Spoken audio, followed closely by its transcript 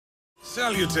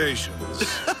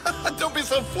Salutations. Don't be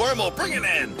so formal. Bring it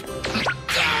in.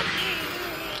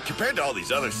 Compared to all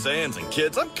these other Saiyans and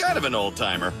kids, I'm kind of an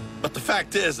old-timer. But the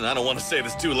fact is, and I don't want to say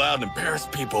this too loud and embarrass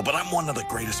people, but I'm one of the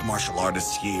greatest martial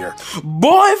artists here.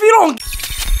 Boy, if you don't...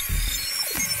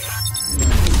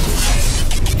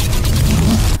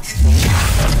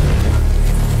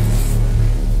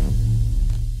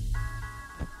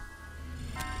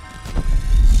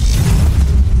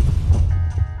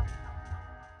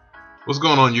 What's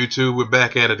going on, YouTube? We're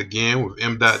back at it again with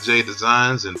M.J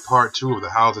Designs and part 2 of the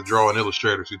How to Draw in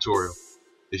Illustrator tutorial.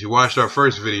 If you watched our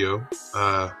first video,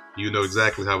 you know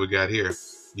exactly how we got here.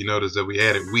 You notice that we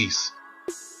added Whis.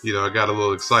 You know, I got a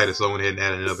little excited, so I went ahead and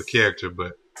added another character,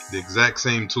 but the exact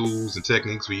same tools and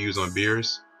techniques we use on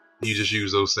Beerus, you just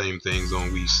use those same things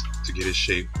on Whis to get his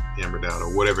shape hammered out,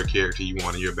 or whatever character you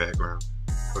want in your background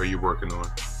or you're working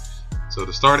on. So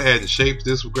to start adding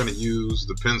shapes, we're going to use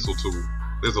the pencil tool.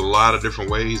 There's a lot of different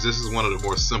ways. This is one of the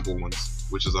more simple ones,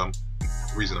 which is the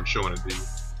reason I'm showing it to you.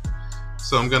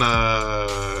 So I'm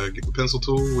gonna get the pencil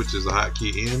tool, which is a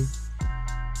hotkey N.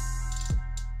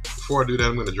 Before I do that,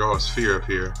 I'm gonna draw a sphere up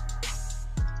here.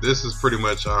 This is pretty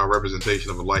much our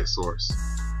representation of a light source.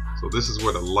 So this is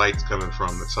where the light's coming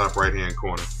from, the top right hand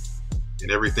corner. And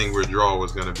everything we draw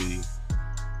is gonna be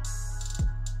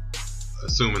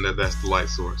assuming that that's the light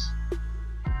source.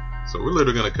 So we're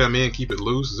literally gonna come in, keep it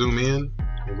loose, zoom in.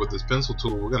 And with this pencil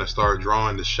tool, we're going to start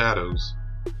drawing the shadows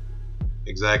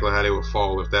exactly how they would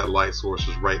fall if that light source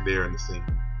was right there in the scene.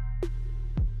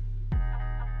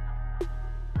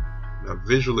 Now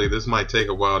visually, this might take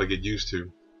a while to get used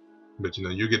to, but you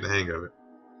know, you get the hang of it.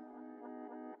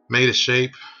 Made a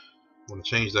shape. I'm going to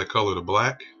change that color to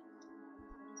black.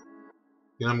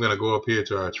 Then I'm going to go up here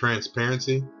to our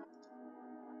transparency.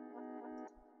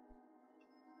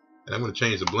 And I'm going to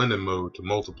change the blending mode to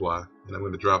multiply, and I'm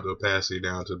going to drop the opacity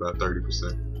down to about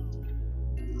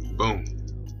 30%. Boom.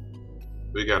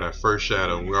 We got our first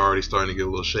shadow, and we're already starting to get a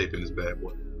little shape in this bad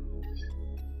boy.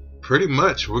 Pretty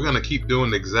much, we're going to keep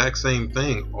doing the exact same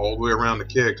thing all the way around the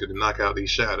character to knock out these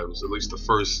shadows, at least the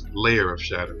first layer of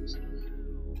shadows.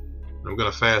 I'm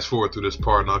going to fast forward through this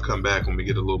part, and I'll come back when we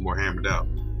get a little more hammered out.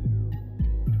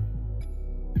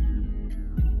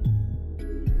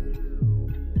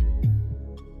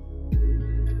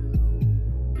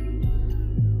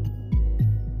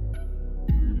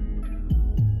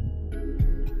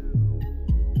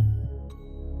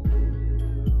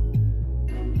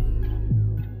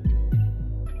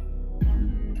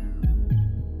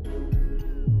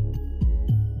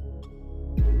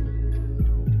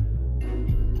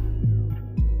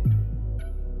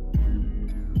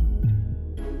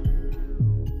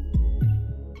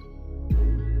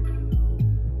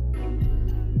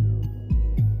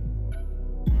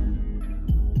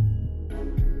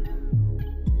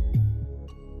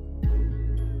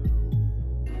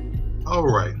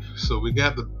 Alright, so we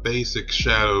got the basic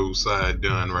shadow side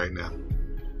done right now.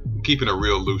 I'm keeping it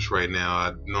real loose right now.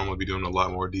 I'd normally be doing a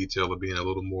lot more detail or being a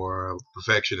little more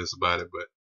perfectionist about it, but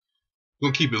I'm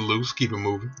going to keep it loose, keep it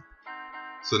moving.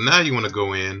 So now you want to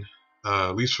go in,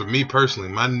 at least for me personally,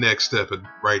 my next step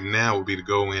right now would be to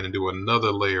go in and do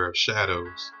another layer of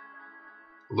shadows.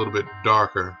 A little bit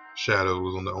darker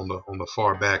shadows on the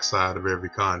far back side of every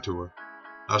contour.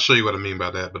 I'll show you what I mean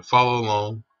by that, but follow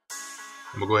along.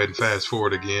 I'm going to go ahead and fast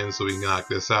forward again so we can knock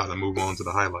this out and move on to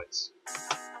the highlights.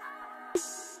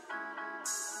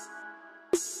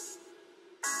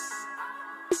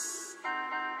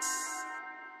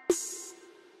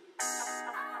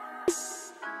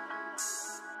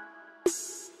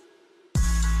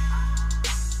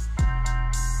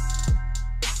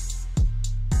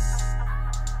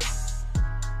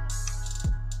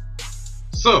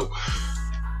 So,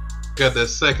 got that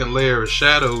second layer of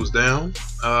shadows down.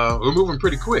 We're moving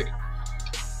pretty quick.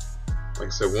 Like I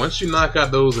said, once you knock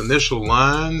out those initial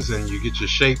lines and you get your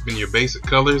shape and your basic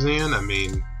colors in, I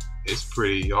mean, it's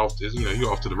pretty off. You know,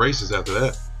 you're off to the races after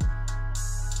that.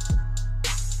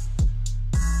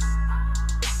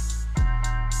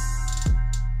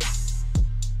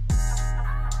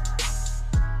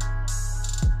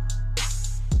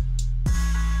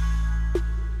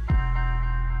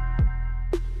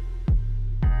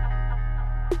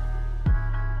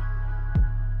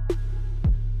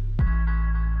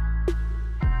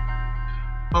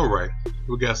 Alright,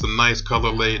 we got some nice color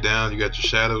laid down. You got your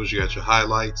shadows, you got your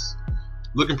highlights.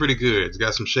 Looking pretty good. It's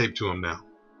got some shape to them now.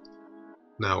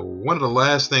 Now, one of the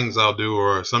last things I'll do,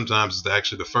 or sometimes it's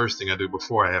actually the first thing I do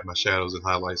before I have my shadows and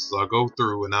highlights, is I'll go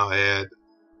through and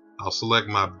I'll select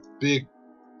my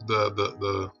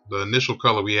the initial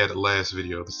color we had at last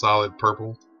video, the solid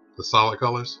purple, the solid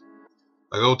colors.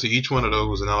 I go to each one of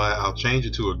those and I'll change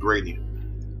it to a gradient.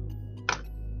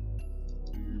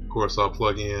 Of course, I'll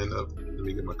plug in, let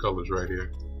me get my colors right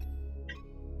here.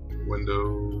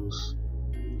 Windows,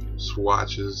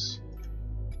 swatches,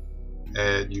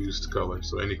 add used colors.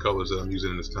 So any colors that I'm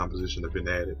using in this composition have been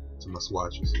added to my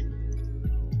swatches.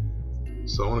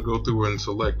 So I want to go through and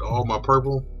select all my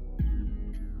purple,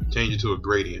 change it to a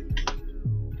gradient.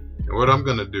 And what I'm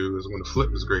going to do is I'm going to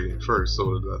flip this gradient first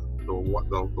so that the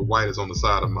white is on the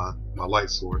side of my light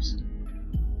source.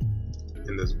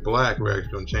 And this black, we're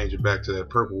actually going to change it back to that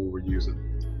purple we were using.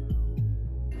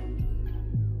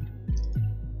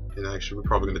 And actually, we're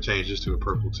probably going to change this to a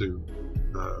purple too.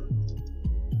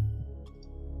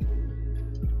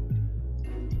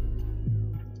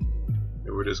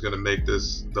 And we're just going to make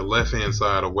this, the left hand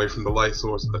side away from the light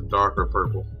source, a darker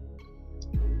purple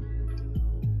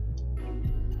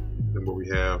than what we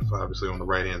have obviously on the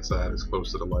right hand side is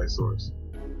close to the light source.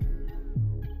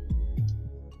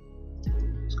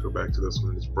 Let's go back to this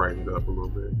one and just brighten it up a little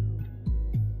bit.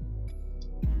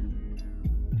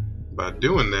 By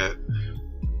doing that,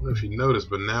 I don't know if you noticed,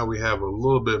 but now we have a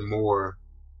little bit more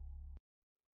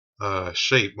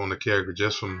shape on the character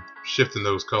just from shifting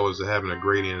those colors to having a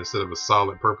gradient instead of a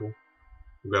solid purple.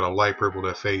 We've got a light purple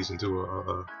that fades into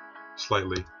a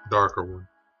slightly darker one.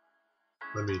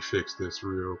 Let me fix this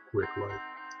real quick,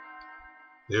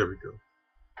 there we go.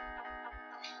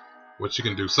 What you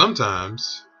can do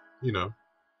sometimes, you know,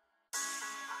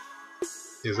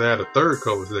 is add a third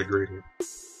color to that gradient.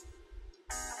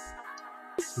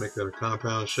 Let's make that a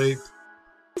compound shape.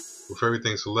 With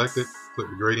everything selected, click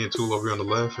the gradient tool over here on the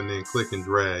left and then click and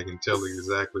drag and tell it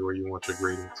exactly where you want your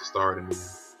gradient to start and end.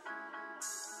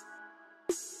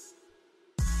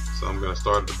 So I'm going to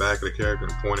start at the back of the character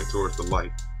and point it towards the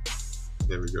light.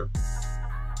 There we go.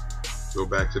 Go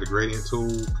back to the gradient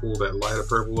tool, pull that lighter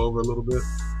purple over a little bit.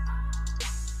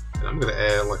 And I'm going to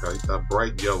add like a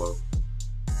bright yellow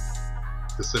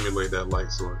to simulate that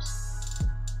light source.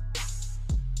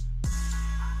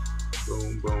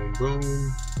 Boom, boom,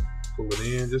 boom. Pull it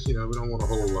in, just, you know, we don't want a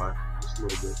whole lot, just a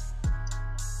little bit.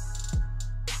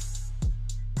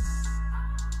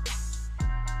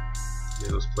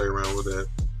 Yeah, let's play around with that,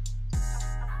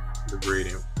 the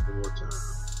gradient one more time.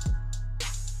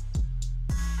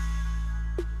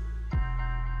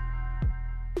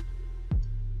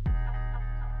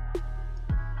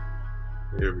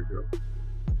 There we go.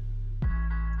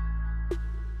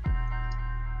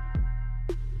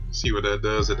 See what that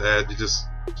does? It just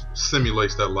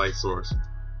simulates that light source.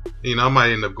 You know, I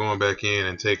might end up going back in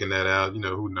and taking that out. You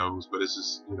know, who knows? But it's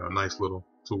just, you know, a nice little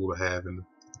tool to have in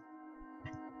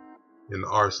the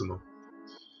arsenal.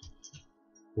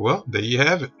 Well, there you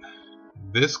have it.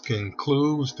 This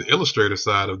concludes the Illustrator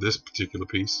side of this particular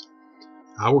piece.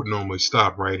 I would normally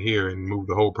stop right here and move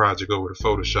the whole project over to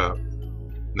Photoshop.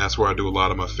 And that's where I do a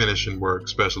lot of my finishing work,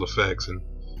 special effects, and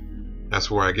that's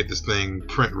where I get this thing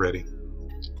print ready.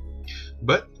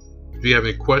 But if you have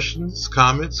any questions,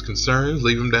 comments, concerns,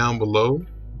 leave them down below.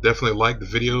 Definitely like the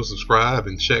video, subscribe,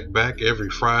 and check back every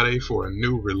Friday for a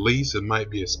new release. It might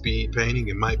be a speed painting,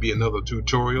 it might be another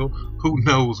tutorial, who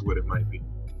knows what it might be.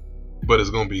 But it's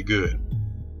going to be good.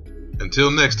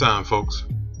 Until next time, folks,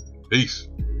 peace.